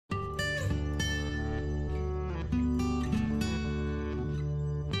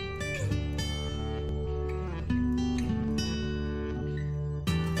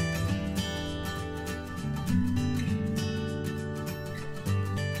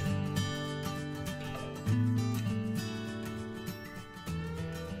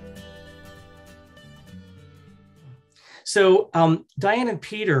Diane and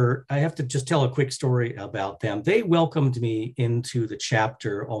Peter, I have to just tell a quick story about them. They welcomed me into the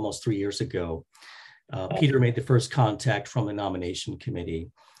chapter almost 3 years ago. Peter made the first contact from the nomination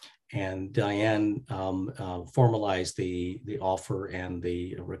committee, and Diane formalized the offer and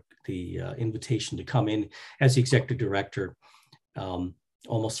the invitation to come in as the executive director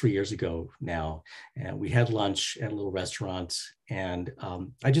almost 3 years ago now. And we had lunch at a little restaurant, and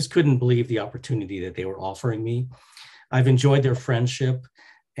I just couldn't believe the opportunity that they were offering me. I've enjoyed their friendship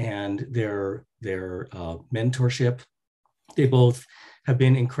and their mentorship. They both have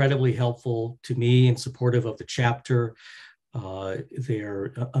been incredibly helpful to me and supportive of the chapter.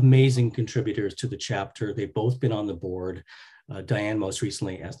 They're amazing contributors to the chapter. They've both been on the board, Diane most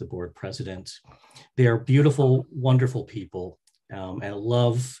recently as the board president. They're beautiful, wonderful people, and I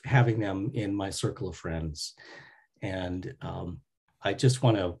love having them in my circle of friends. And I just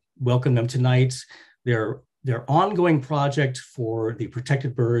want to welcome them tonight. Their ongoing project for the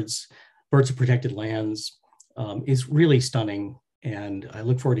protected birds of protected lands is really stunning, and I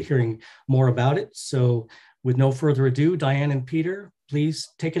look forward to hearing more about it. So with no further ado, Diane and Peter, please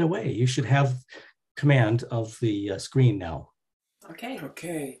take it away. You should have command of the screen now.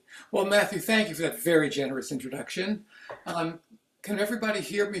 Okay. Well, Matthew, thank you for that very generous introduction. Can everybody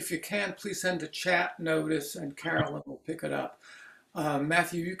hear me? If you can, please send a chat notice and Carolyn will pick it up.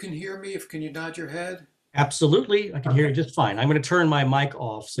 Matthew, you can hear me. Can you nod your head? Absolutely. I can hear you just fine. I'm going to turn my mic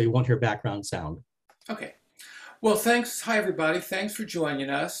off so you won't hear background sound. Okay. Well, thanks. Hi, everybody. Thanks for joining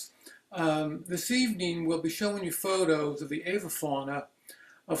us. This evening, we'll be showing you photos of the avifauna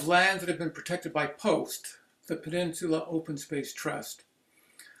of lands that have been protected by POST, the Peninsula Open Space Trust.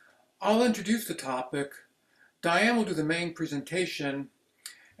 I'll introduce the topic. Diane will do the main presentation,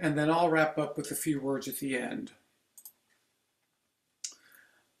 and then I'll wrap up with a few words at the end.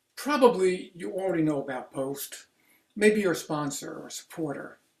 Probably you already know about POST. Maybe you're a sponsor or a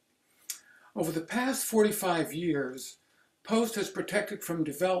supporter. Over the past 45 years, POST has protected from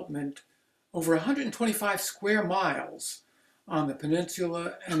development over 125 square miles on the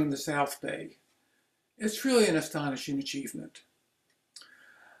peninsula and in the South Bay. It's really an astonishing achievement.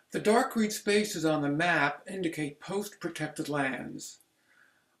 The dark green spaces on the map indicate POST-protected lands.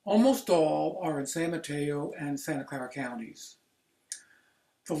 Almost all are in San Mateo and Santa Clara counties.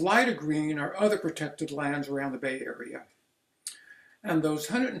 The lighter green are other protected lands around the Bay Area. And those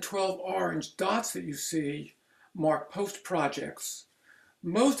 112 orange dots that you see mark POST projects.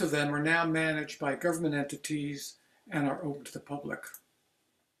 Most of them are now managed by government entities and are open to the public.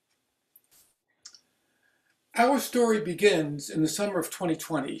 Our story begins in the summer of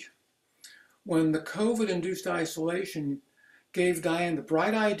 2020, when the COVID-induced isolation gave Diane the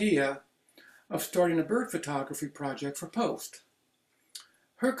bright idea of starting a bird photography project for POST.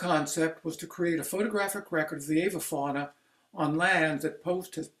 Her concept was to create a photographic record of the avifauna on lands that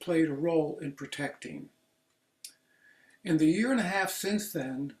POST has played a role in protecting. In the year and a half since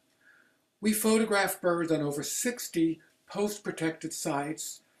then, we photographed birds on over 60 POST-protected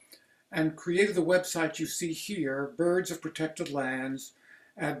sites and created the website you see here, Birds of Protected Lands,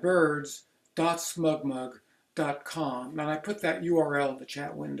 at birds.smugmug.com, and I put that URL in the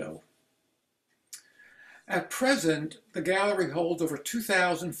chat window. At present, the gallery holds over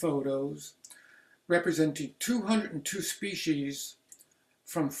 2,000 photos representing 202 species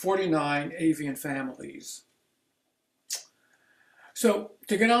from 49 avian families. So,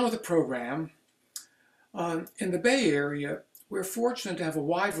 to get on with the program, in the Bay Area, we're fortunate to have a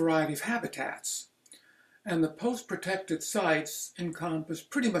wide variety of habitats, and the POST-protected sites encompass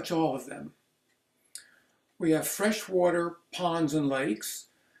pretty much all of them. We have freshwater ponds and lakes.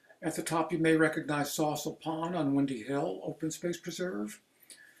 At the top, you may recognize Saucil Pond on Windy Hill Open Space Preserve.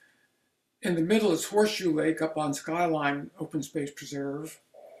 In the middle is Horseshoe Lake up on Skyline Open Space Preserve.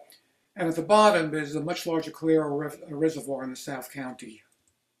 And at the bottom is a much larger Calero Reservoir in the South County.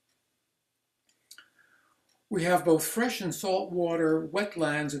 We have both fresh and saltwater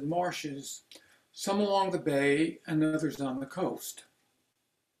wetlands and marshes, some along the bay and others on the coast.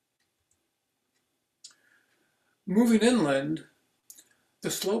 Moving inland,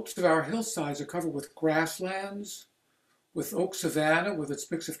 the slopes of our hillsides are covered with grasslands, with oak savanna with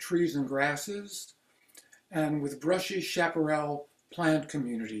its mix of trees and grasses, and with brushy chaparral plant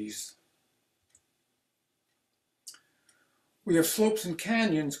communities. We have slopes and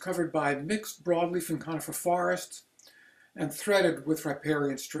canyons covered by mixed broadleaf and conifer forests and threaded with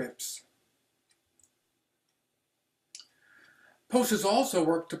riparian strips. POST has also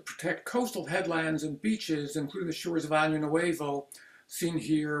worked to protect coastal headlands and beaches, including the shores of Año Nuevo, seen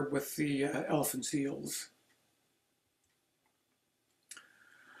here with the elephant seals.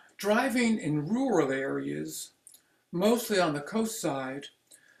 Driving in rural areas, mostly on the coast side,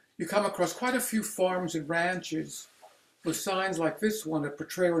 you come across quite a few farms and ranches with signs like this one at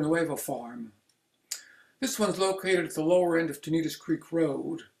Potrero Nuevo Farm. This one's located at the lower end of Tenitas Creek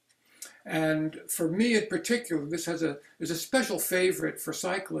Road. And for me in particular, this is a special favorite for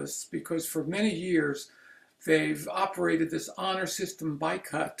cyclists because for many years they've operated this honor system bike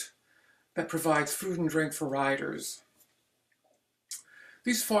hut that provides food and drink for riders.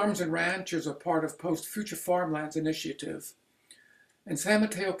 These farms and ranches are part of Post Future Farmlands Initiative. In San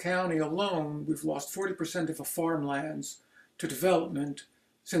Mateo County alone, we've lost 40% of the farmlands to development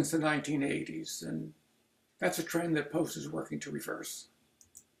since the 1980s, and that's a trend that Post is working to reverse.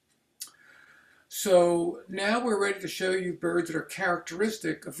 So now we're ready to show you birds that are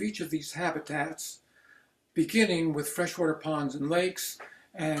characteristic of each of these habitats, beginning with freshwater ponds and lakes.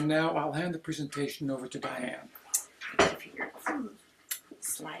 And now I'll hand the presentation over to Diane.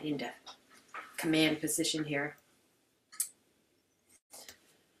 Slide into command position here.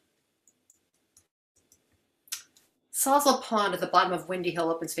 Sawsall Pond at the bottom of Windy Hill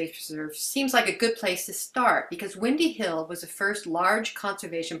Open Space Preserve seems like a good place to start because Windy Hill was the first large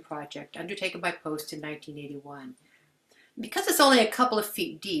conservation project undertaken by Post in 1981. Because it's only a couple of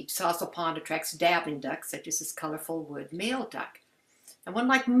feet deep, Sawsall Pond attracts dabbling ducks such as this colorful wood male duck. And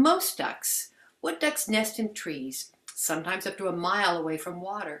unlike most ducks, wood ducks nest in trees, sometimes up to a mile away from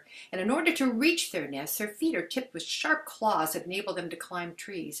water. And in order to reach their nests, their feet are tipped with sharp claws that enable them to climb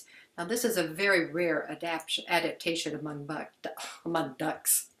trees. Now, this is a very rare adaptation among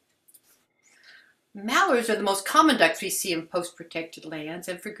ducks. Mallards are the most common ducks we see in post-protected lands,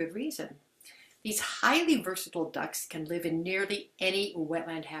 and for good reason. These highly versatile ducks can live in nearly any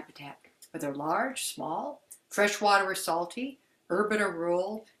wetland habitat, whether large, small, freshwater or salty, urban or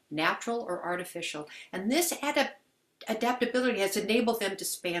rural, natural or artificial. And this adaptability has enabled them to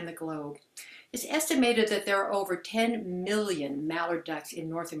span the globe. It's estimated that there are over 10 million mallard ducks in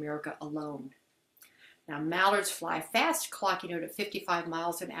North America alone. Now, mallards fly fast, clocking out at 55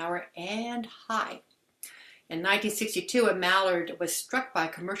 miles an hour and high. In 1962, a mallard was struck by a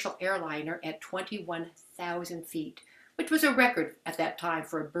commercial airliner at 21,000 feet, which was a record at that time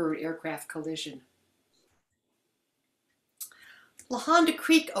for a bird-aircraft collision. La Honda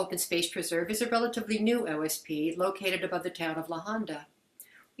Creek Open Space Preserve is a relatively new OSP located above the town of La Honda.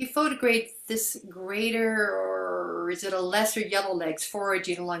 We photographed this greater, or is it a lesser yellowlegs,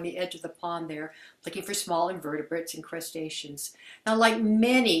 foraging along the edge of the pond there, looking for small invertebrates and crustaceans. Now, like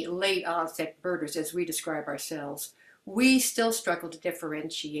many late onset birders, as we describe ourselves, we still struggle to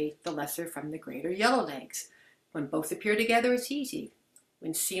differentiate the lesser from the greater yellowlegs. When both appear together, it's easy.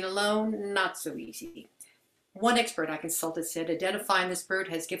 When seen alone, not so easy. One expert I consulted said identifying this bird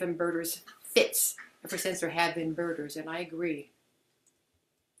has given birders fits ever since there have been birders, and I agree.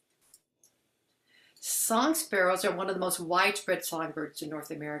 Song sparrows are one of the most widespread songbirds in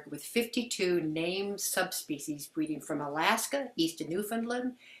North America, with 52 named subspecies breeding from Alaska, east to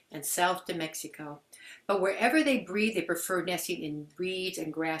Newfoundland, and south to Mexico. But wherever they breed, they prefer nesting in reeds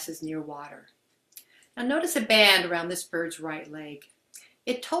and grasses near water. Now notice a band around this bird's right leg.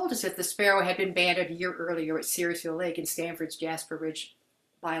 It told us that the sparrow had been banded a year earlier at Searsville Lake in Stanford's Jasper Ridge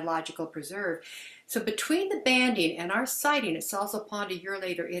Biological Preserve. So between the banding and our sighting at Sawsall Pond a year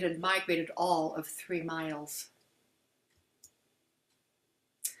later, it had migrated all of 3 miles.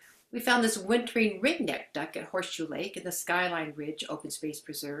 We found this wintering ringneck duck at Horseshoe Lake in the Skyline Ridge Open Space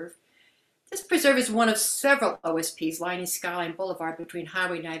Preserve. This preserve is one of several OSPs lining Skyline Boulevard between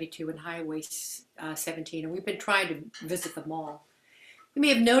Highway 92 and Highway 17, and we've been trying to visit them all. You may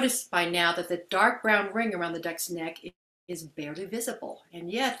have noticed by now that the dark brown ring around the duck's neck is barely visible,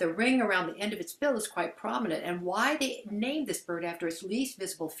 and yet the ring around the end of its bill is quite prominent, and why they named this bird after its least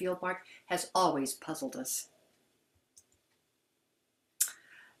visible field mark has always puzzled us.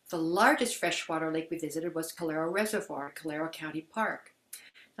 The largest freshwater lake we visited was Calero Reservoir in Calero County Park.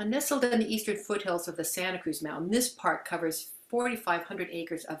 Now, nestled in the eastern foothills of the Santa Cruz Mountain, this park covers 4,500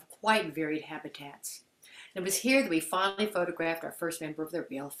 acres of quite varied habitats. And it was here that we finally photographed our first member of the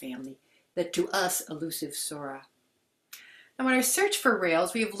rail family, the to us elusive Sora. Now, in our search for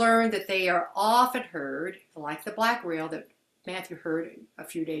rails, we have learned that they are often heard, like the black rail that Matthew heard a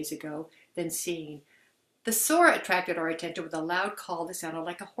few days ago, than seen. The Sora attracted our attention with a loud call that sounded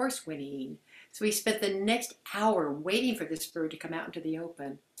like a horse whinnying. So we spent the next hour waiting for this bird to come out into the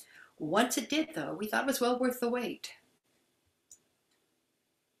open. Once it did, though, we thought it was well worth the wait.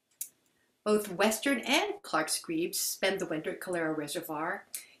 Both western and Clark's grebes spend the winter at Calero Reservoir.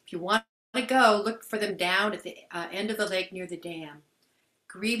 If you want to go, look for them down at the end of the lake near the dam.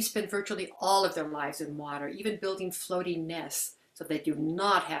 Grebes spend virtually all of their lives in water, even building floating nests, so they do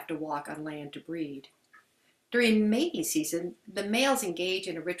not have to walk on land to breed. During mating season, the males engage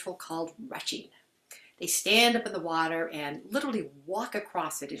in a ritual called rushing. They stand up in the water and literally walk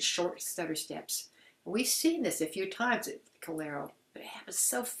across it in short stutter steps. And we've seen this a few times at Calero, but it happens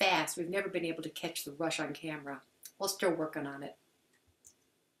so fast we've never been able to catch the rush on camera. We're still working on it.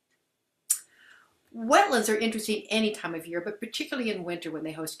 Wetlands are interesting any time of year, but particularly in winter when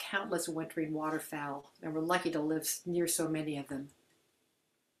they host countless wintering waterfowl, and we're lucky to live near so many of them.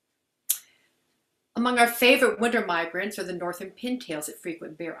 Among our favorite winter migrants are the northern pintails that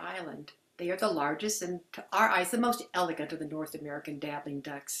frequent Bear Island. They are the largest and, to our eyes, the most elegant of the North American dabbling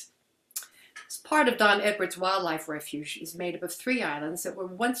ducks. This part of Don Edwards Wildlife Refuge is made up of 3 islands that were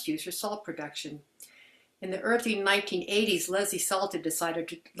once used for salt production. In the early 1980s, Leslie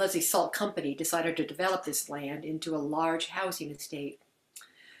Salt Company decided to develop this land into a large housing estate.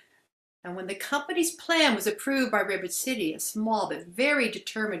 And when the company's plan was approved by Redwood City, a small but very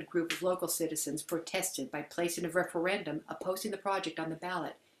determined group of local citizens protested by placing a referendum opposing the project on the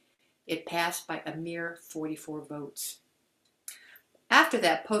ballot. It passed by a mere 44 votes. After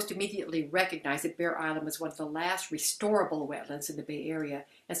that, Post immediately recognized that Bear Island was one of the last restorable wetlands in the Bay Area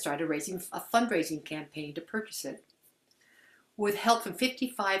and started raising a fundraising campaign to purchase it. With help from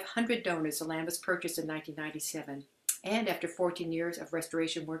 5,500 donors, the land was purchased in 1997, and after 14 years of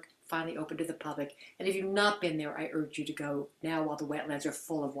restoration work, finally opened to the public. And if you've not been there, I urge you to go now while the wetlands are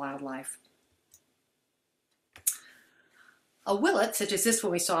full of wildlife. A willet, such as this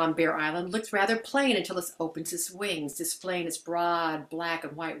one we saw on Bear Island, looks rather plain until it opens its wings, displaying its broad black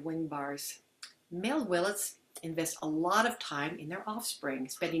and white wing bars. Male willets invest a lot of time in their offspring,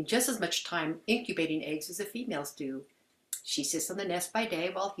 spending just as much time incubating eggs as the females do. She sits on the nest by day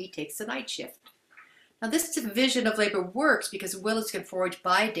while he takes the night shift. Now, this division of labor works because willets can forage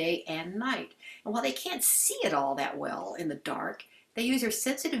by day and night. And while they can't see it all that well in the dark, they use their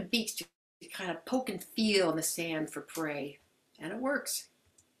sensitive beaks to kind of poke and feel in the sand for prey. And it works.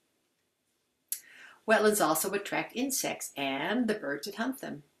 Wetlands also attract insects and the birds that hunt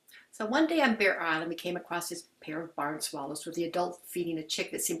them. So one day on Bear Island, we came across this pair of barn swallows with the adult feeding a chick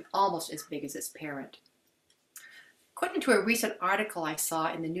that seemed almost as big as its parent. According to a recent article I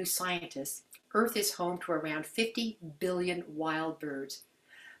saw in the New Scientist, Earth is home to around 50 billion wild birds,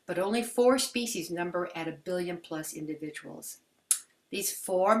 but only 4 species number at 1 billion plus individuals. These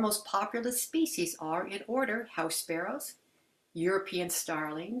 4 most popular species are, in order, house sparrows, European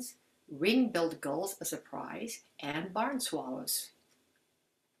starlings, ring-billed gulls, a surprise, and barn swallows.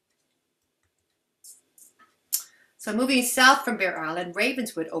 So moving south from Bear Island,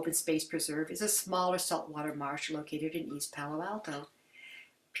 Ravenswood Open Space Preserve is a smaller saltwater marsh located in East Palo Alto.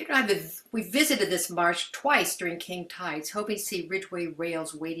 Peter and I we visited this marsh twice during king tides, hoping to see ridgeway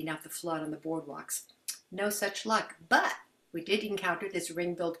rails wading out the flood on the boardwalks. No such luck, but we did encounter this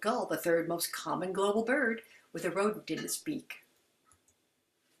ring-billed gull, the 3rd most common global bird, with a rodent in its beak.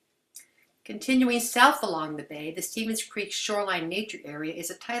 Continuing south along the bay, the Stevens Creek Shoreline Nature Area is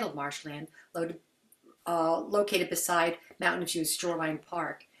a tidal marshland located beside Mountain View's Shoreline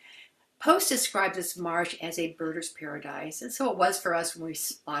Park. Post described this marsh as a birder's paradise, and so it was for us when we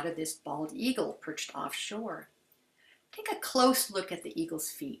spotted this bald eagle perched offshore. Take a close look at the eagle's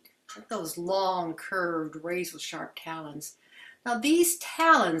feet. Look at those long, curved, razor-sharp talons. Now, these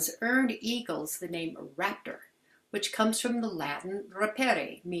talons earned eagles the name raptor, which comes from the Latin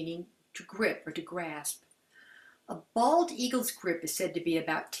rapere, meaning to grip or to grasp. A bald eagle's grip is said to be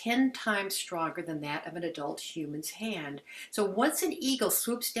about 10 times stronger than that of an adult human's hand. So once an eagle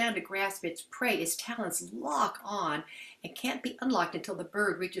swoops down to grasp its prey, its talons lock on and can't be unlocked until the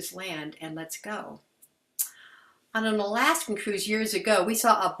bird reaches land and lets go. On an Alaskan cruise years ago, we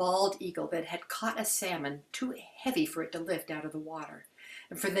saw a bald eagle that had caught a salmon too heavy for it to lift out of the water.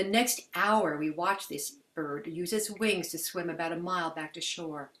 And for the next hour, we watched this bird use its wings to swim about a mile back to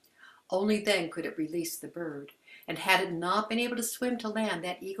shore. Only then could it release the bird. And had it not been able to swim to land,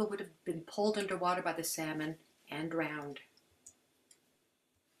 that eagle would have been pulled underwater by the salmon and drowned.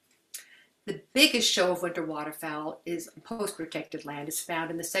 The biggest show of winter waterfowl is post-protected land is found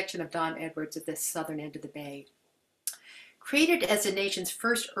in the section of Don Edwards at the southern end of the bay. Created as the nation's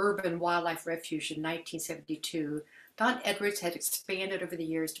first urban wildlife refuge in 1972, Don Edwards had expanded over the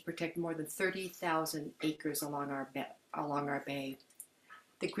years to protect more than 30,000 acres along our bay.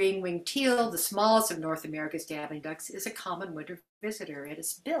 The green-winged teal, the smallest of North America's dabbling ducks, is a common winter visitor, and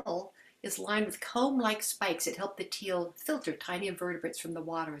its bill is lined with comb-like spikes that help the teal filter tiny invertebrates from the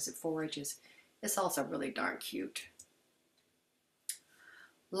water as it forages. It's also really darn cute.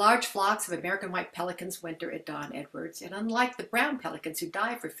 Large flocks of American white pelicans winter at Don Edwards, and unlike the brown pelicans who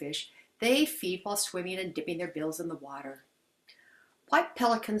dive for fish, they feed while swimming and dipping their bills in the water. White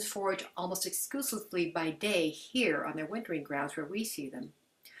pelicans forage almost exclusively by day here on their wintering grounds where we see them.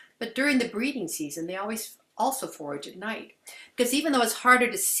 But during the breeding season, they always also forage at night, because even though it's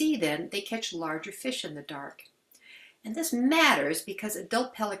harder to see then, they catch larger fish in the dark. And this matters because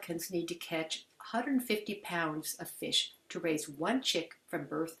adult pelicans need to catch 150 pounds of fish to raise one chick from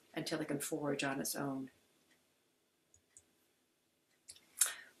birth until it can forage on its own.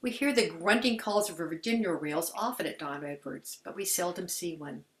 We hear the grunting calls of Virginia rails often at Don Edwards, but we seldom see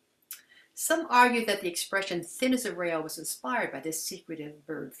one. Some argue that the expression thin as a rail was inspired by this secretive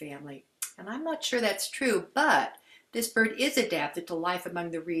bird family. And I'm not sure that's true, but this bird is adapted to life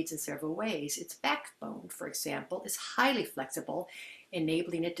among the reeds in several ways. Its backbone, for example, is highly flexible,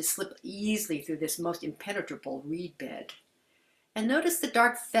 enabling it to slip easily through this most impenetrable reed bed. And notice the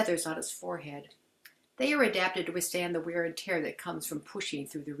dark feathers on its forehead. They are adapted to withstand the wear and tear that comes from pushing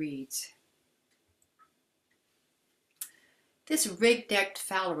through the reeds. This rig-decked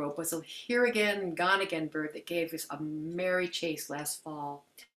phalarope was a here-again, gone-again bird that gave us a merry chase last fall.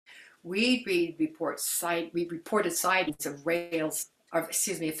 We reported sightings of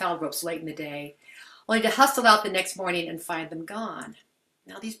phalaropes late in the day, only to hustle out the next morning and find them gone.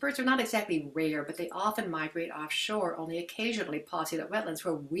 Now, these birds are not exactly rare, but they often migrate offshore, only occasionally pausing at wetlands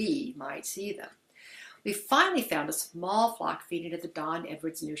where we might see them. We finally found a small flock feeding at the Don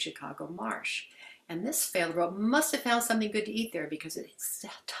Edwards New Chicago Marsh. And this phalarope must have found something good to eat there because its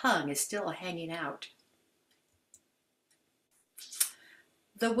tongue is still hanging out.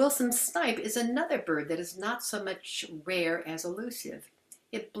 The Wilson snipe is another bird that is not so much rare as elusive.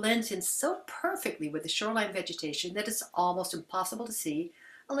 It blends in so perfectly with the shoreline vegetation that it's almost impossible to see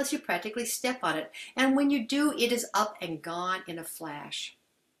unless you practically step on it. And when you do, it is up and gone in a flash.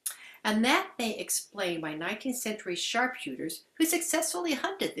 And that may explain why 19th century sharpshooters who successfully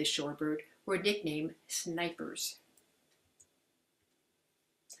hunted this shorebird were nicknamed snipers.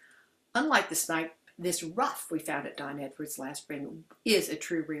 Unlike the snipe, this ruff we found at Don Edwards last spring is a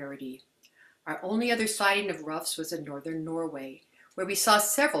true rarity. Our only other sighting of ruffs was in northern Norway, where we saw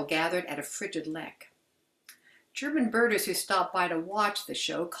several gathered at a frigid lek. German birders who stopped by to watch the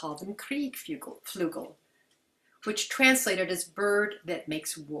show called them Kriegflugel, which translated as bird that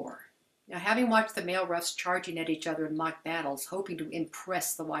makes war. Now, having watched the male ruffs charging at each other in mock battles, hoping to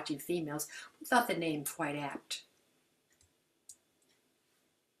impress the watching females, we thought the name quite apt.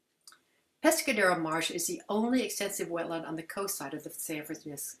 Pescadero Marsh is the only extensive wetland on the coast side of the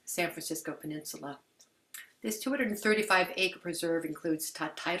San Francisco Peninsula. This 235-acre preserve includes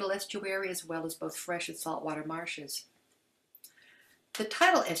tidal estuary as well as both fresh and saltwater marshes. The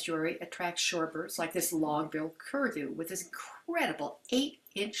tidal estuary attracts shorebirds like this long-billed curlew with this incredible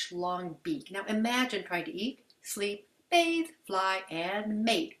 8-inch long beak. Now imagine trying to eat, sleep, bathe, fly, and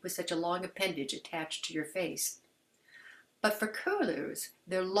mate with such a long appendage attached to your face. But for curlews,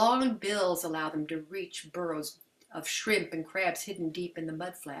 their long bills allow them to reach burrows of shrimp and crabs hidden deep in the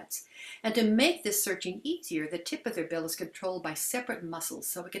mudflats. And to make this searching easier, the tip of their bill is controlled by separate muscles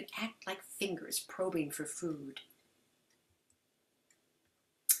so it can act like fingers probing for food.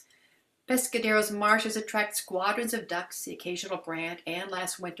 Pescadero's marshes attract squadrons of ducks, the occasional brant, and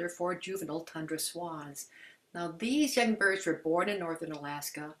last winter 4 juvenile tundra swans. Now, these young birds were born in northern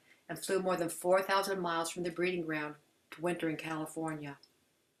Alaska and flew more than 4,000 miles from the breeding ground to winter in California.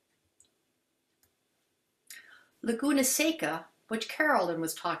 Laguna Seca, which Carolyn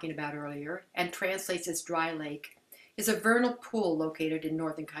was talking about earlier and translates as dry lake, is a vernal pool located in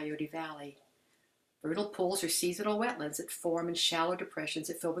northern Coyote Valley. Vernal pools are seasonal wetlands that form in shallow depressions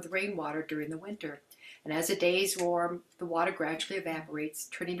that fill with rainwater during the winter. And as the days warm, the water gradually evaporates,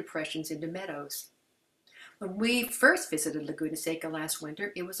 turning depressions into meadows. When we first visited Laguna Seca last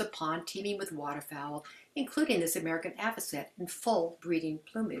winter, it was a pond teeming with waterfowl, including this American avocet in full breeding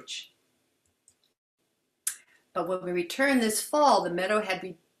plumage. But when we returned this fall, the meadow had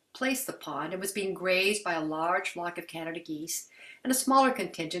replaced the pond and was being grazed by a large flock of Canada geese and a smaller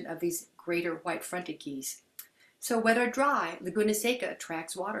contingent of these greater white-fronted geese. So wet or dry, Laguna Seca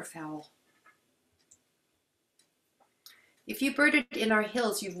attracts waterfowl. If you birded in our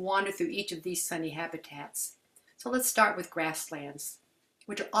hills, you've wandered through each of these sunny habitats. So let's start with grasslands,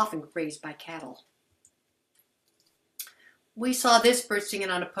 which are often grazed by cattle. We saw this bird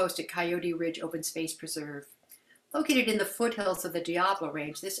singing on a post at Coyote Ridge Open Space Preserve. Located in the foothills of the Diablo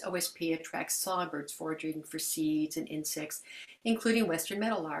Range, this OSP attracts songbirds foraging for seeds and insects, including western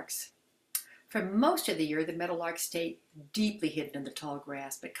meadowlarks. For most of the year, the meadowlarks stay deeply hidden in the tall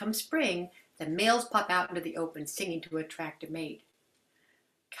grass, but come spring, the males pop out into the open singing to attract a mate.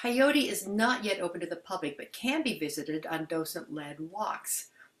 Coyote is not yet open to the public, but can be visited on docent-led walks.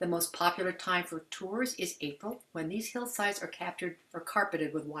 The most popular time for tours is April, when these hillsides are captured or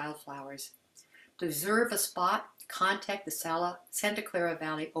carpeted with wildflowers. To reserve a spot, contact the Santa Clara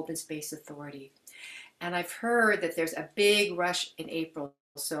Valley Open Space Authority. And I've heard that there's a big rush in April,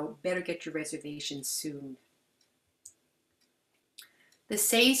 so better get your reservations soon. The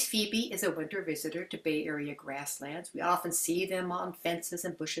Say's phoebe is a winter visitor to Bay Area grasslands. We often see them on fences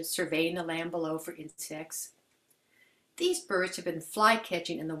and bushes, surveying the land below for insects. These birds have been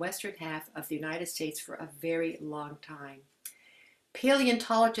fly-catching in the western half of the United States for a very long time.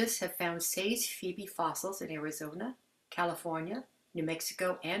 Paleontologists have found Say's phoebe fossils in Arizona, California, New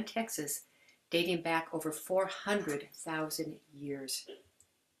Mexico, and Texas, dating back over 400,000 years.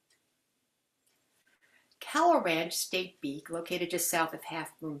 Cow Ranch State Beak, located just south of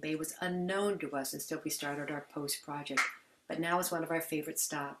Half Moon Bay, was unknown to us until we started our post project, but now is one of our favorite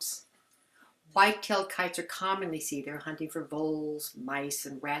stops. White-tailed kites are commonly seen there, hunting for voles, mice,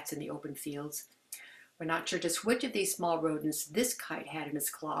 and rats in the open fields. We're not sure just which of these small rodents this kite had in its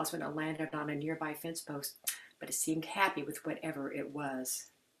claws when it landed on a nearby fence post, but it seemed happy with whatever it was.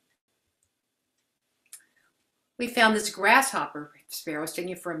 We found this grasshopper sparrow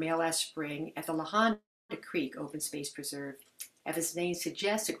stinging for a male last spring at the La Honda Creek Open Space Preserve. As its name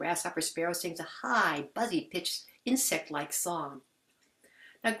suggests, a grasshopper sparrow sings a high, buzzy pitched insect-like song.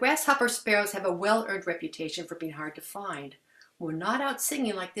 Now, grasshopper sparrows have a well-earned reputation for being hard to find. When we're not out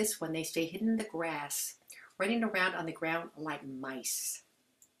singing like this one, they stay hidden in the grass, running around on the ground like mice.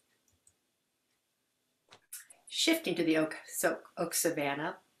 Shifting to the oak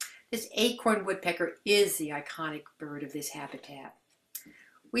savanna, this acorn woodpecker is the iconic bird of this habitat.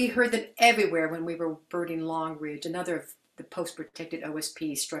 We heard them everywhere when we were birding Long Ridge, another of the post-protected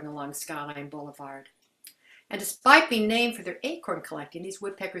OSPs strung along Skyline Boulevard. And despite being named for their acorn collecting, these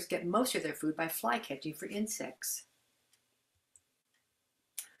woodpeckers get most of their food by fly-catching for insects.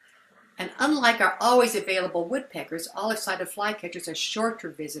 And unlike our always available woodpeckers, olive-sided flycatchers are shorter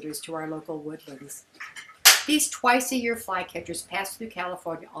visitors to our local woodlands. These twice-a-year flycatchers pass through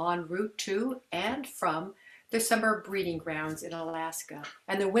California en route to and from their summer breeding grounds in Alaska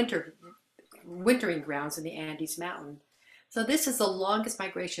and their wintering grounds in the Andes Mountain. So this is the longest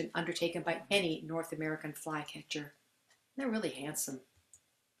migration undertaken by any North American flycatcher. They're really handsome.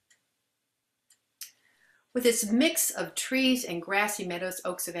 With its mix of trees and grassy meadows,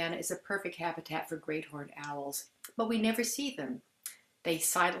 oak savanna is a perfect habitat for great horned owls, but we never see them. They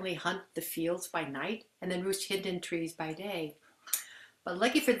silently hunt the fields by night and then roost hidden in trees by day. But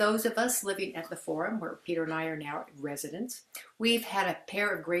lucky for those of us living at the Forum, where Peter and I are now residents, we've had a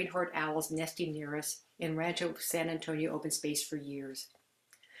pair of great horned owls nesting near us in Rancho San Antonio open space for years.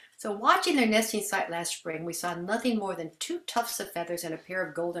 So watching their nesting site last spring, we saw nothing more than 2 tufts of feathers and a pair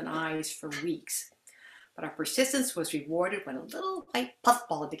of golden eyes for weeks. But our persistence was rewarded when a little white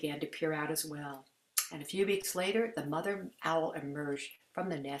puffball began to peer out as well. And a few weeks later, the mother owl emerged from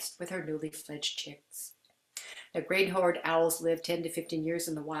the nest with her newly fledged chicks. The great horned owls live 10 to 15 years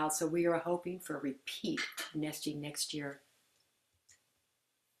in the wild, so we are hoping for a repeat nesting next year.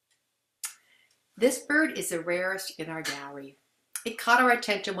 This bird is the rarest in our gallery. It caught our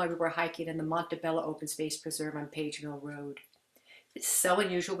attention when we were hiking in the Montebello Open Space Preserve on Page Mill Road. It's so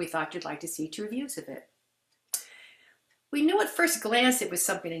unusual we thought you'd like to see 2 views of it. We knew at first glance it was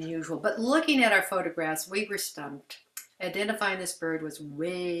something unusual, but looking at our photographs, we were stumped. Identifying this bird was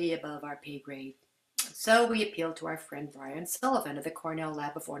way above our pay grade. So we appealed to our friend Brian Sullivan of the Cornell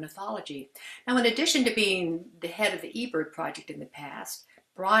Lab of Ornithology. Now, in addition to being the head of the eBird project in the past,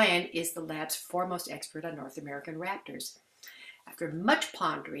 Brian is the lab's foremost expert on North American raptors. After much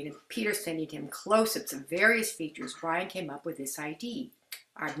pondering and Peter sending him close-ups of various features, Brian came up with this idea.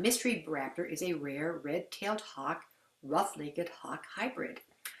 Our mystery raptor is a rare red-tailed hawk, rough-legged hawk hybrid.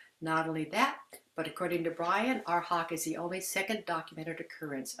 Not only that, but according to Brian, our hawk is the only second documented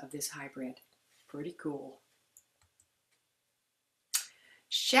occurrence of this hybrid. Pretty cool.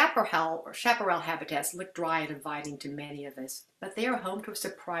 Chaparral habitats look dry and inviting to many of us, but they are home to a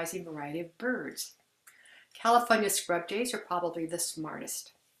surprising variety of birds. California scrub jays are probably the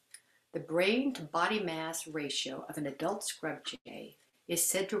smartest. The brain to body mass ratio of an adult scrub jay is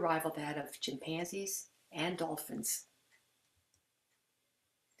said to rival that of chimpanzees and dolphins.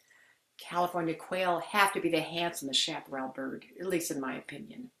 California quail have to be the handsomest chaparral bird, at least in my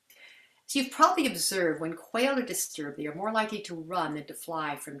opinion. As you've probably observed, when quail are disturbed, they are more likely to run than to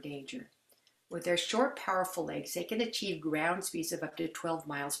fly from danger. With their short, powerful legs, they can achieve ground speeds of up to 12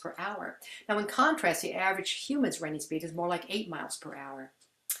 miles per hour. Now, in contrast, the average human's running speed is more like 8 miles per hour.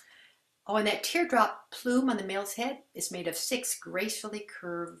 Oh, and that teardrop plume on the male's head is made of 6 gracefully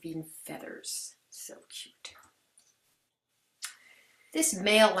curving feathers. So cute. This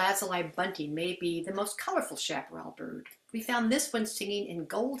male lazuli bunting may be the most colorful chaparral bird. We found this one singing in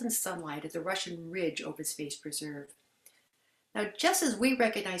golden sunlight at the Russian Ridge Open Space Preserve. Now, just as we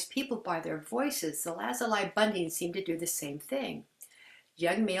recognize people by their voices, the lazuli buntings seem to do the same thing.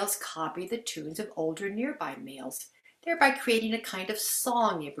 Young males copy the tunes of older nearby males, thereby creating a kind of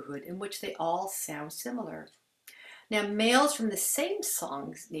song neighborhood in which they all sound similar. Now, males from the same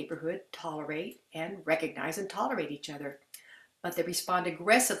song neighborhood tolerate and recognize and tolerate each other, but they respond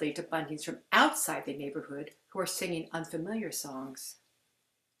aggressively to buntings from outside the neighborhood who are singing unfamiliar songs.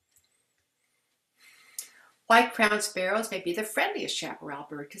 White-crowned sparrows may be the friendliest chaparral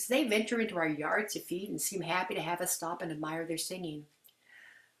bird because they venture into our yards to feed and seem happy to have us stop and admire their singing.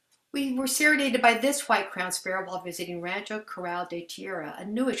 We were serenaded by this white-crowned sparrow while visiting Rancho Corral de Tierra, a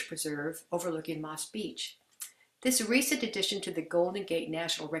newish preserve overlooking Moss Beach. This recent addition to the Golden Gate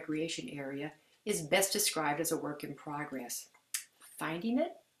National Recreation Area is best described as a work in progress. Finding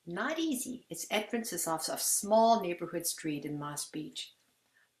it? Not easy. Its entrance is off a small neighborhood street in Moss Beach.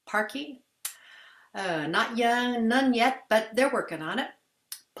 Parking? None yet, but they're working on it.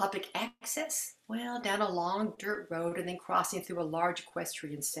 Public access? Well, down a long dirt road and then crossing through a large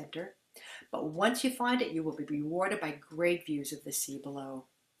equestrian center. But once you find it, you will be rewarded by great views of the sea below.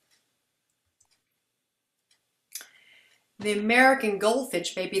 The American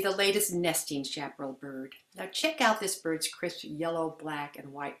goldfinch may be the latest nesting chaparral bird. Now check out this bird's crisp yellow, black,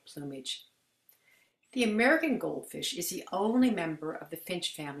 and white plumage. The American goldfish is the only member of the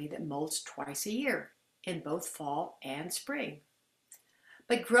finch family that molts twice a year, in both fall and spring.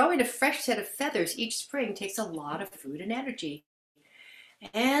 But growing a fresh set of feathers each spring takes a lot of food and energy.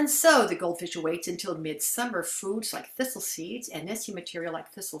 And so the goldfish waits until midsummer. Foods like thistle seeds and nesting material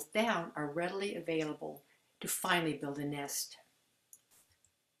like thistle down are readily available to finally build a nest.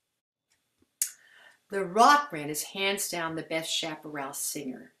 The rock wren is hands down the best chaparral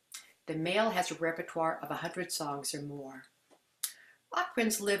singer. The male has a repertoire of 100 songs or more. Rock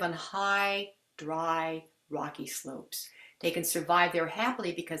wrens live on high, dry, rocky slopes. They can survive there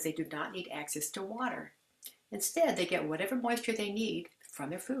happily because they do not need access to water. Instead, they get whatever moisture they need from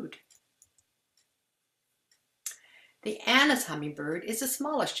their food. The Anna's hummingbird is the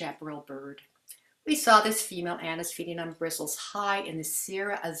smallest chaparral bird. We saw this female Anna's feeding on bristles high in the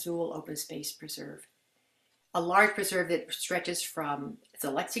Sierra Azul Open Space Preserve, a large preserve that stretches from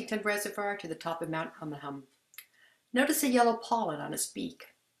the Lexington Reservoir to the top of Mount Humahum. Notice the yellow pollen on its beak.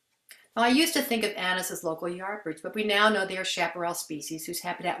 Now, I used to think of Annas as local yardbirds, but we now know they are chaparral species whose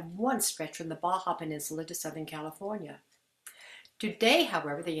habitat once stretched from the Baja Peninsula to Southern California. Today,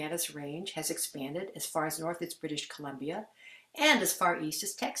 however, the Anna's range has expanded as far as north as British Columbia and as far east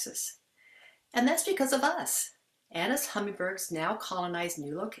as Texas. And that's because of us. Anna's hummingbirds now colonize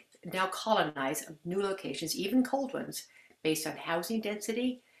new locations, even cold ones, based on housing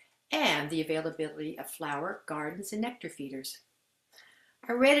density and the availability of flower, gardens, and nectar feeders.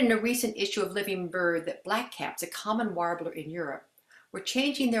 I read in a recent issue of Living Bird that blackcaps, a common warbler in Europe, were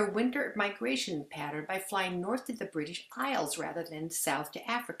changing their winter migration pattern by flying north to the British Isles rather than south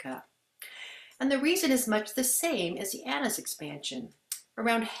to Africa. And the reason is much the same as the Anna's expansion.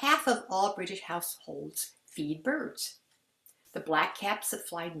 Around half of all British households feed birds. The blackcaps that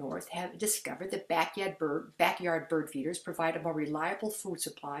fly north have discovered that backyard bird feeders provide a more reliable food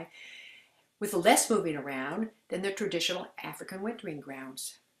supply with less moving around than their traditional African wintering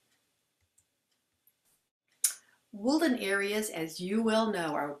grounds. Woodland areas, as you well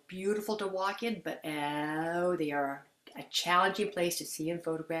know, are beautiful to walk in, but they are a challenging place to see and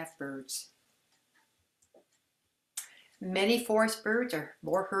photograph birds. Many forest birds are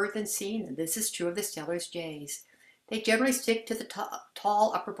more heard than seen, and this is true of the Steller's jays. They generally stick to the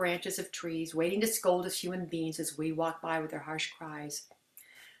tall upper branches of trees, waiting to scold us human beings as we walk by with their harsh cries.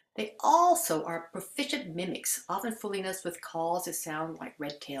 They also are proficient mimics, often fooling us with calls that sound like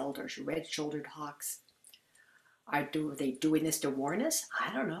red-tailed or red-shouldered hawks. Are they doing this to warn us?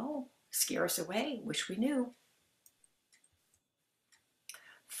 I don't know. Scare us away. Wish we knew.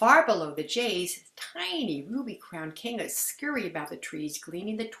 Far below the jays, tiny ruby-crowned kinglets scurry about the trees,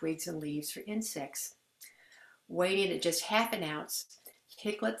 gleaning the twigs and leaves for insects. Weighing at just half an ounce,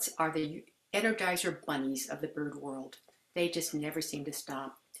 kinglets are the energizer bunnies of the bird world. They just never seem to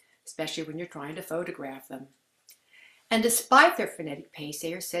stop, especially when you're trying to photograph them. And despite their frenetic pace,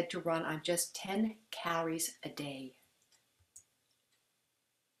 they are said to run on just 10 calories a day.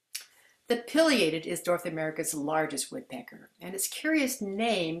 The pileated is North America's largest woodpecker, and its curious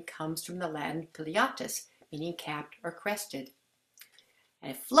name comes from the Latin pileatus, meaning capped or crested.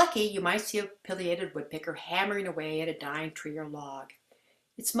 And if lucky, you might see a pileated woodpecker hammering away at a dying tree or log.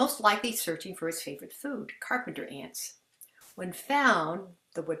 It's most likely searching for its favorite food, carpenter ants. When found,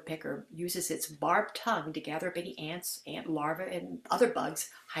 the woodpecker uses its barbed tongue to gather up any ants, ant larvae, and other bugs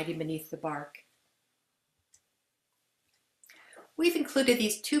hiding beneath the bark. We've included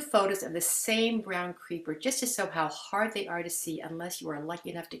these two photos of the same brown creeper just to show how hard they are to see unless you are lucky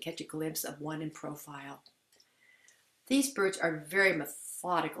enough to catch a glimpse of one in profile. These birds are very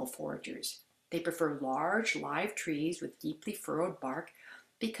methodical foragers. They prefer large, live trees with deeply furrowed bark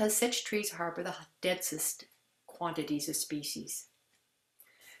because such trees harbor the densest quantities of species.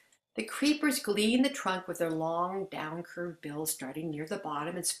 The creepers glean the trunk with their long, down-curved bills starting near the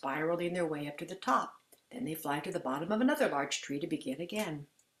bottom and spiraling their way up to the top. Then they fly to the bottom of another large tree to begin again.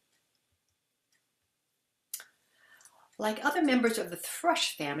 Like other members of the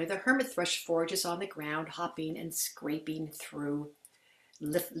thrush family, the hermit thrush forages on the ground, hopping and scraping through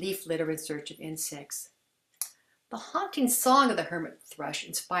leaf litter in search of insects. The haunting song of the hermit thrush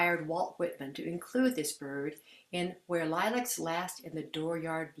inspired Walt Whitman to include this bird in Where Lilacs Last and the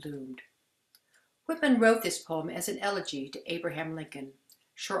Dooryard Bloomed. Whitman wrote this poem as an elegy to Abraham Lincoln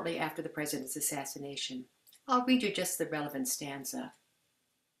shortly after the president's assassination. I'll read you just the relevant stanza.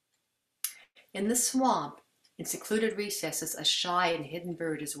 In the swamp, in secluded recesses, a shy and hidden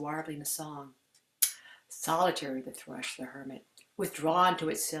bird is warbling a song. Solitary the thrush, the hermit, withdrawn to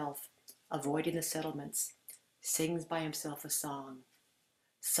itself, avoiding the settlements, sings by himself a song,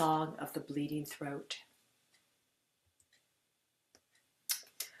 song of the bleeding throat.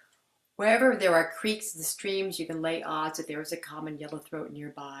 Wherever there are creeks and streams, you can lay odds that there is a common yellowthroat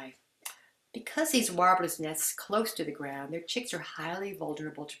nearby. Because these warblers nest close to the ground, their chicks are highly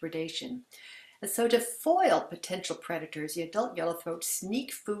vulnerable to predation. And so to foil potential predators, the adult yellowthroats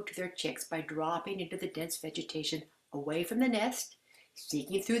sneak food to their chicks by dropping into the dense vegetation away from the nest,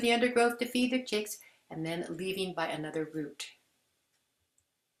 sneaking through the undergrowth to feed their chicks, and then leaving by another route.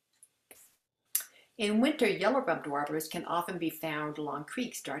 In winter, yellow-rumped warblers can often be found along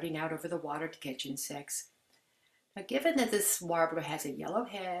creeks, darting out over the water to catch insects. Now, given that this warbler has a yellow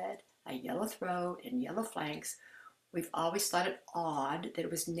head, a yellow throat, and yellow flanks, we've always thought it odd that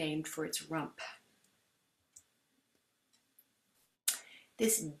it was named for its rump.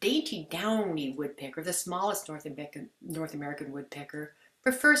 This dainty downy woodpecker, the smallest North American woodpecker,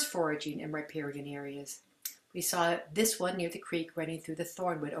 prefers foraging in riparian areas. We saw this one near the creek running through the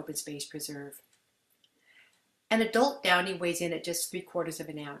Thornwood Open Space Preserve. An adult downy weighs in at just 3/4 of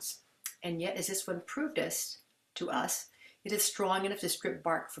an ounce, and yet, as this one proved to us, it is strong enough to strip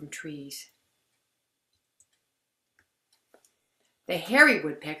bark from trees. The hairy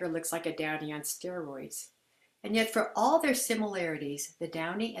woodpecker looks like a downy on steroids, and yet for all their similarities, the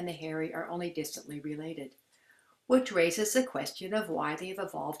downy and the hairy are only distantly related, which raises the question of why they have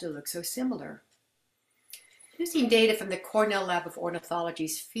evolved to look so similar. Using data from the Cornell Lab of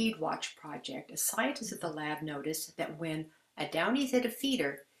Ornithology's Feed Watch project, a scientist at the lab noticed that when a downy is at a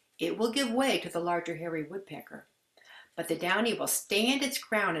feeder, it will give way to the larger hairy woodpecker. But the downy will stand its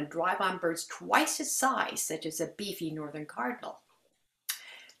ground and drive on birds twice its size, such as a beefy northern cardinal.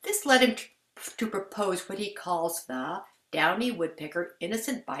 This led him to propose what he calls the downy woodpecker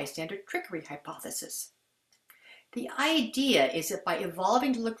innocent bystander trickery hypothesis. The idea is that by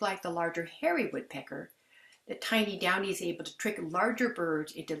evolving to look like the larger hairy woodpecker, the tiny downy is able to trick larger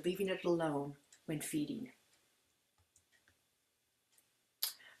birds into leaving it alone when feeding.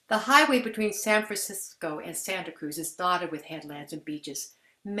 The highway between San Francisco and Santa Cruz is dotted with headlands and beaches,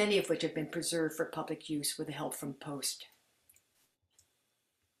 many of which have been preserved for public use with the help from Post.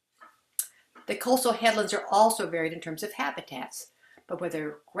 The coastal headlands are also varied in terms of habitats, but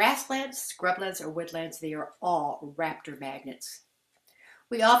whether grasslands, scrublands, or woodlands, they are all raptor magnets.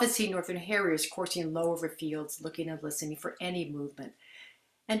 We often see northern harriers coursing low over fields, looking and listening for any movement.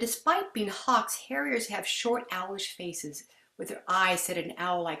 And despite being hawks, harriers have short owlish faces with their eyes set in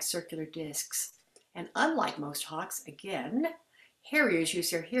owl-like circular discs. And unlike most hawks, again, harriers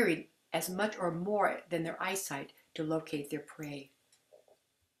use their hearing as much or more than their eyesight to locate their prey.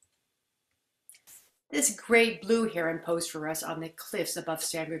 This great blue heron posed for us on the cliffs above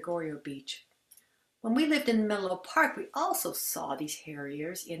San Gregorio Beach. When we lived in Menlo Park, we also saw these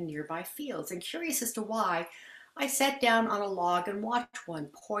harriers in nearby fields, and curious as to why, I sat down on a log and watched one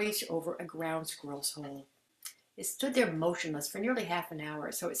poised over a ground squirrel's hole. It stood there motionless for nearly half an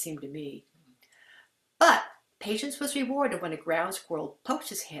hour, so it seemed to me. But patience was rewarded when a ground squirrel poked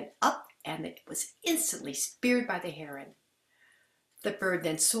his head up and it was instantly speared by the heron. The bird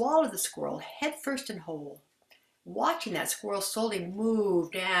then swallowed the squirrel head first and whole. Watching that squirrel slowly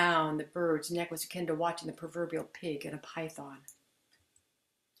move down the bird's neck was akin to watching the proverbial pig in a python.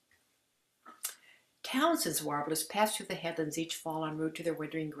 Townsend's warblers pass through the headlands each fall en route to their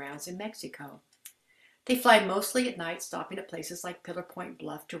wintering grounds in Mexico. They fly mostly at night, stopping at places like Pillar Point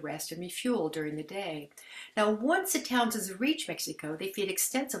Bluff to rest and refuel during the day. Now, once the Townsends reach Mexico, they feed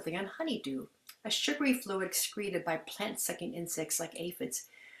extensively on honeydew, a sugary fluid excreted by plant-sucking insects like aphids.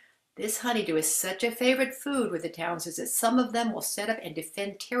 This honeydew is such a favorite food with the Townsends that some of them will set up and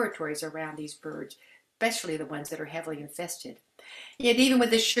defend territories around these birds, especially the ones that are heavily infested. Yet even with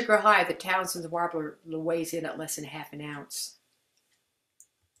this sugar high, the Townsend's warbler weighs in at less than half an ounce.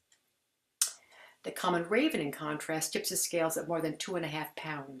 The common raven, in contrast, tips the scales at more than 2.5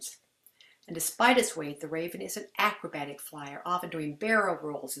 pounds. And despite its weight, the raven is an acrobatic flyer, often doing barrel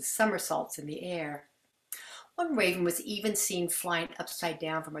rolls and somersaults in the air. One raven was even seen flying upside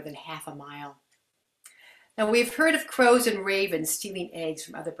down for more than half a mile. Now, we've heard of crows and ravens stealing eggs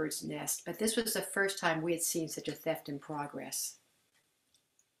from other birds' nests, but this was the first time we had seen such a theft in progress.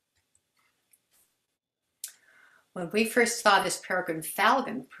 When we first saw this peregrine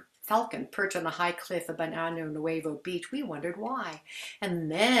falcon perch on the high cliff of Banano Nuevo Beach, we wondered why.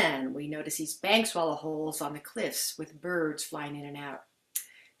 And then we noticed these bank swallow holes on the cliffs with birds flying in and out.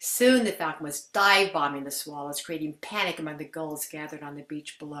 Soon the falcon was dive-bombing the swallows, creating panic among the gulls gathered on the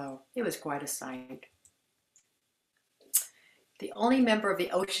beach below. It was quite a sight. The only member of the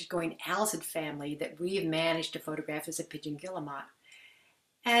ocean-going alcid family that we've managed to photograph is a pigeon guillemot.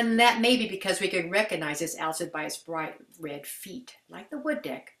 And that may be because we can recognize this alcid by its bright red feet. Like the wood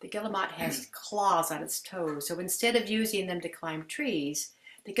duck, the guillemot has claws on its toes, so instead of using them to climb trees,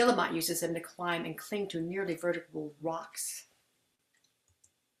 the guillemot uses them to climb and cling to nearly vertical rocks.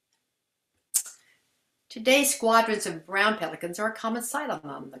 Today, squadrons of brown pelicans are a common sight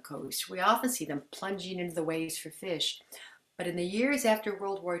along the coast. We often see them plunging into the waves for fish. But in the years after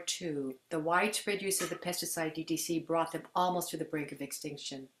World War II, the widespread use of the pesticide DDT brought them almost to the brink of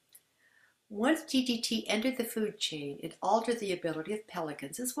extinction. Once DDT entered the food chain, it altered the ability of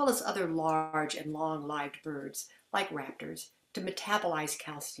pelicans, as well as other large and long-lived birds, like raptors, to metabolize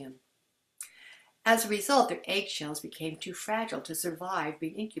calcium. As a result, their eggshells became too fragile to survive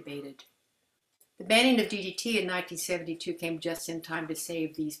being incubated. The banning of DDT in 1972 came just in time to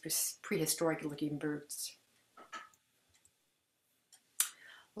save these prehistoric-looking birds.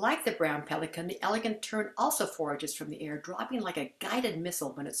 Like the brown pelican, the elegant tern also forages from the air, dropping like a guided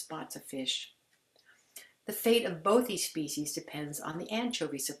missile when it spots a fish. The fate of both these species depends on the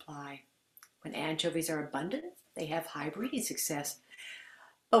anchovy supply. When anchovies are abundant, they have high breeding success.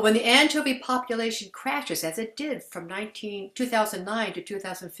 But when the anchovy population crashes, as it did from 2009 to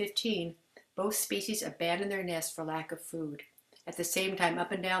 2015, both species abandon their nests for lack of food. At the same time,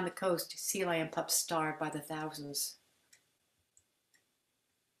 up and down the coast, sea lion pups starve by the thousands.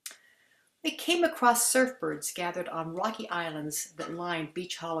 We came across surfbirds gathered on rocky islands that line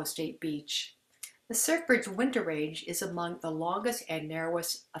Beach Hollow State Beach. The surfbird's winter range is among the longest and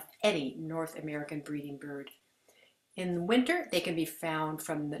narrowest of any North American breeding bird. In winter, they can be found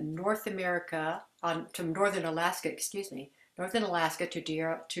from northern Alaska to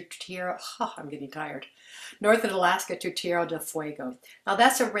Tierra del Fuego. Now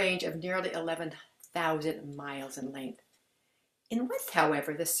that's a range of nearly 11,000 miles in length. In width,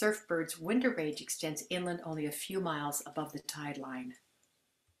 however, the surfbird's winter range extends inland only a few miles above the tide line.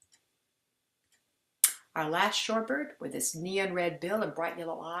 Our last shorebird, with its neon red bill and bright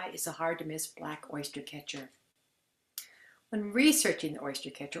yellow eye, is a hard-to-miss black oystercatcher. When researching the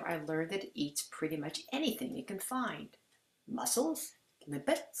oystercatcher, I learned that it eats pretty much anything it can find. Mussels,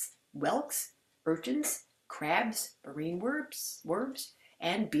 limpets, whelks, urchins, crabs, marine worms,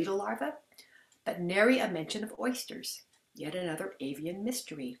 and beetle larvae, but nary a mention of oysters. Yet another avian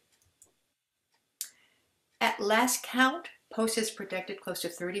mystery. At last count, Post has protected close to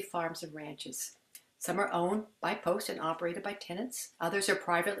 30 farms and ranches. Some are owned by Post and operated by tenants. Others are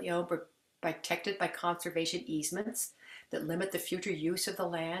privately owned but protected by conservation easements that limit the future use of the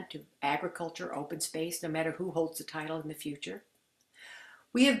land to agriculture or open space, no matter who holds the title in the future.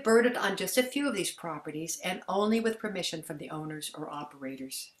 We have birded on just a few of these properties and only with permission from the owners or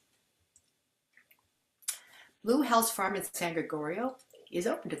operators. Blue House Farm in San Gregorio is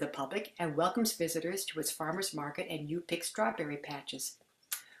open to the public and welcomes visitors to its farmers market and you-pick strawberry patches.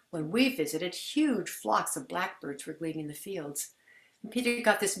 When we visited, huge flocks of blackbirds were gleaning the fields. And Peter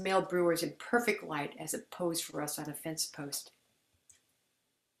got this male brewer's in perfect light as it posed for us on a fence post.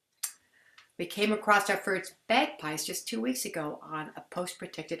 We came across our first magpies just 2 weeks ago on a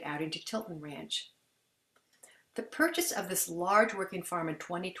post-protected outing to Tilton Ranch. The purchase of this large working farm in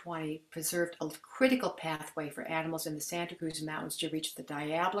 2020 preserved a critical pathway for animals in the Santa Cruz Mountains to reach the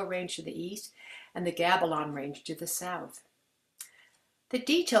Diablo Range to the east and the Gabalon Range to the south. The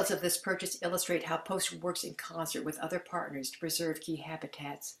details of this purchase illustrate how Post works in concert with other partners to preserve key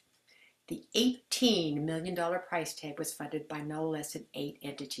habitats. The $18 million price tag was funded by no less than 8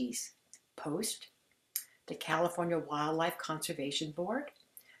 entities: Post, the California Wildlife Conservation Board,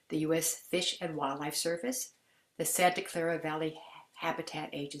 the U.S. Fish and Wildlife Service, the Santa Clara Valley Habitat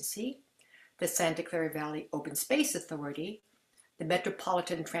Agency, the Santa Clara Valley Open Space Authority, the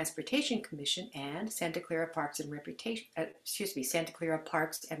Metropolitan Transportation Commission, and Santa Clara Parks and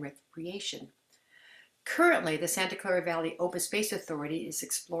Recreation. Currently, the Santa Clara Valley Open Space Authority is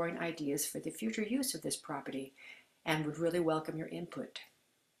exploring ideas for the future use of this property and would really welcome your input.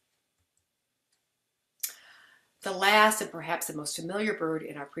 The last and perhaps the most familiar bird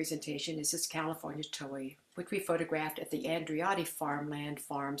in our presentation is this California towhee, which we photographed at the Andreotti Farmland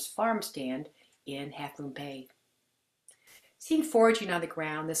Farms farm stand in Half Moon Bay. Seen foraging on the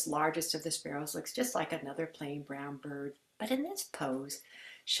ground, this largest of the sparrows looks just like another plain brown bird, but in this pose,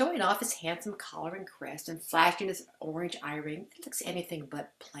 showing off his handsome collar and crest and flashing his orange eye ring, it looks anything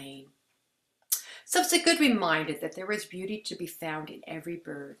but plain. So it's a good reminder that there is beauty to be found in every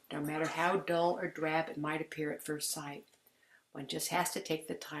bird, no matter how dull or drab it might appear at first sight. One just has to take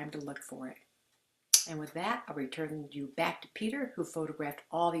the time to look for it. And with that, I'll return you back to Peter, who photographed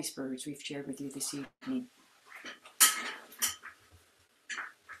all these birds we've shared with you this evening.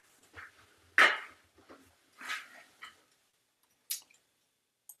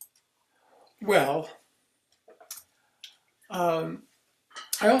 Well, I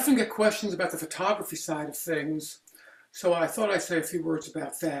often get questions about the photography side of things, so I thought I'd say a few words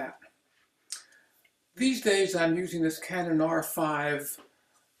about that. These days I'm using this Canon R5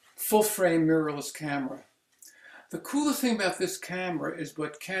 full-frame mirrorless camera. The coolest thing about this camera is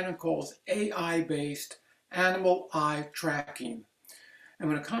what Canon calls AI-based animal eye tracking. And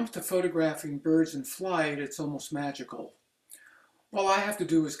when it comes to photographing birds in flight, it's almost magical. All I have to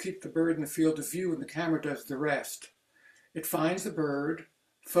do is keep the bird in the field of view and the camera does the rest. It finds the bird,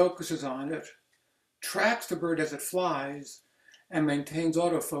 focuses on it, tracks the bird as it flies, and maintains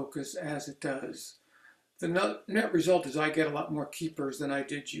autofocus as it does. The net result is I get a lot more keepers than I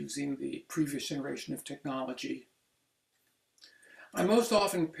did using the previous generation of technology. I most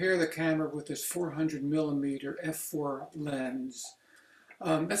often pair the camera with this 400mm f4 lens.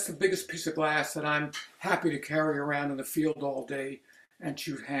 That's the biggest piece of glass that I'm happy to carry around in the field all day and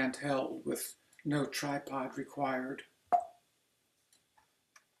shoot handheld with no tripod required.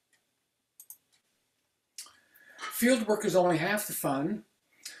 Field work is only half the fun.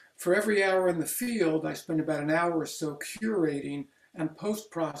 For every hour in the field, I spend about an hour or so curating and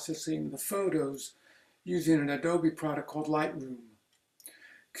post-processing the photos using an Adobe product called Lightroom.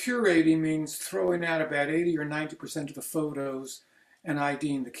 Curating means throwing out about 80 or 90% of the photos and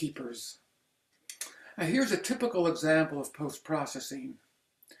IDing the keepers. Now here's a typical example of post-processing.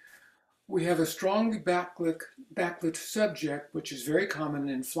 We have a strongly backlit subject, which is very common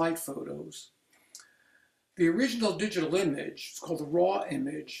in flight photos. The original digital image, it's called the raw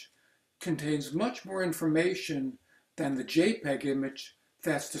image, contains much more information than the JPEG image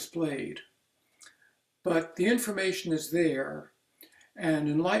that's displayed. But the information is there, and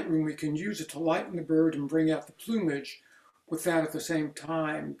in Lightroom we can use it to lighten the bird and bring out the plumage without at the same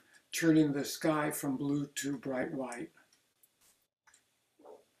time turning the sky from blue to bright white.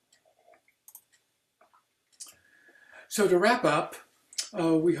 So to wrap up,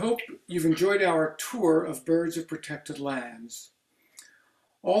 we hope you've enjoyed our tour of birds of protected lands.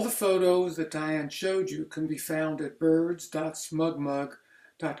 All the photos that Diane showed you can be found at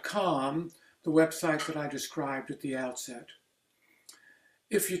birds.smugmug.com, the website that I described at the outset.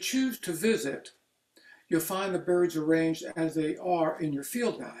 If you choose to visit, you'll find the birds arranged as they are in your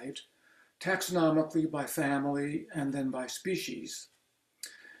field guide, taxonomically by family and then by species.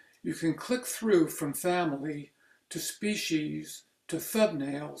 You can click through from family to species to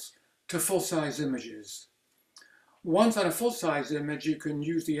thumbnails to full-size images. Once on a full-size image, you can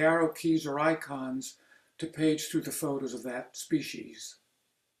use the arrow keys or icons to page through the photos of that species.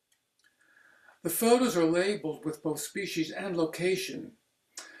 The photos are labeled with both species and location,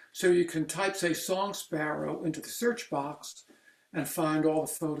 so you can type, say, song sparrow into the search box and find all the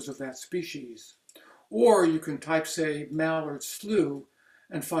photos of that species. Or you can type, say, mallard slough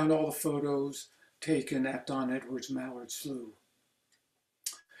and find all the photos taken at Don Edwards Mallard Slough.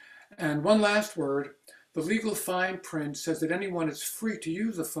 And one last word, the legal fine print says that anyone is free to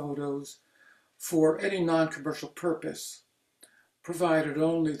use the photos for any non-commercial purpose, provided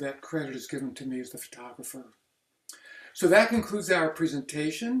only that credit is given to me as the photographer. So that concludes our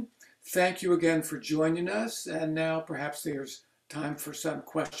presentation. Thank you again for joining us, and now perhaps there's time for some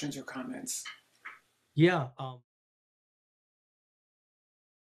questions or comments. Yeah.